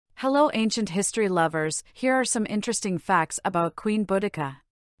Hello ancient history lovers, here are some interesting facts about Queen Boudica.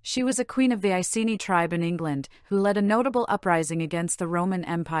 She was a queen of the Iceni tribe in England, who led a notable uprising against the Roman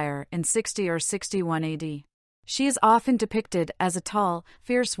Empire in 60 or 61 AD. She is often depicted as a tall,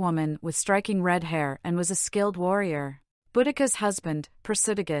 fierce woman with striking red hair and was a skilled warrior. Boudica's husband,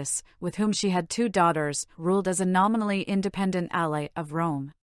 Persidigus, with whom she had 2 daughters, ruled as a nominally independent ally of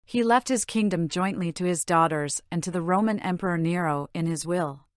Rome. He left his kingdom jointly to his daughters and to the Roman Emperor Nero in his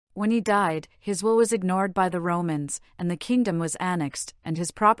will. When he died, his will was ignored by the Romans, and the kingdom was annexed, and his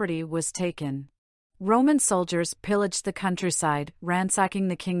property was taken. Roman soldiers pillaged the countryside, ransacking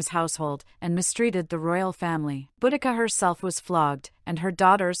the king's household, and mistreated the royal family. Boudica herself was flogged, and her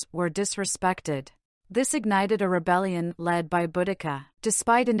daughters were disrespected. This ignited a rebellion led by Boudica.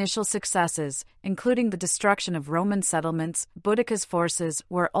 Despite initial successes, including the destruction of Roman settlements, Boudica's forces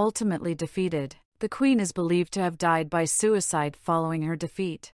were ultimately defeated. The queen is believed to have died by suicide following her defeat.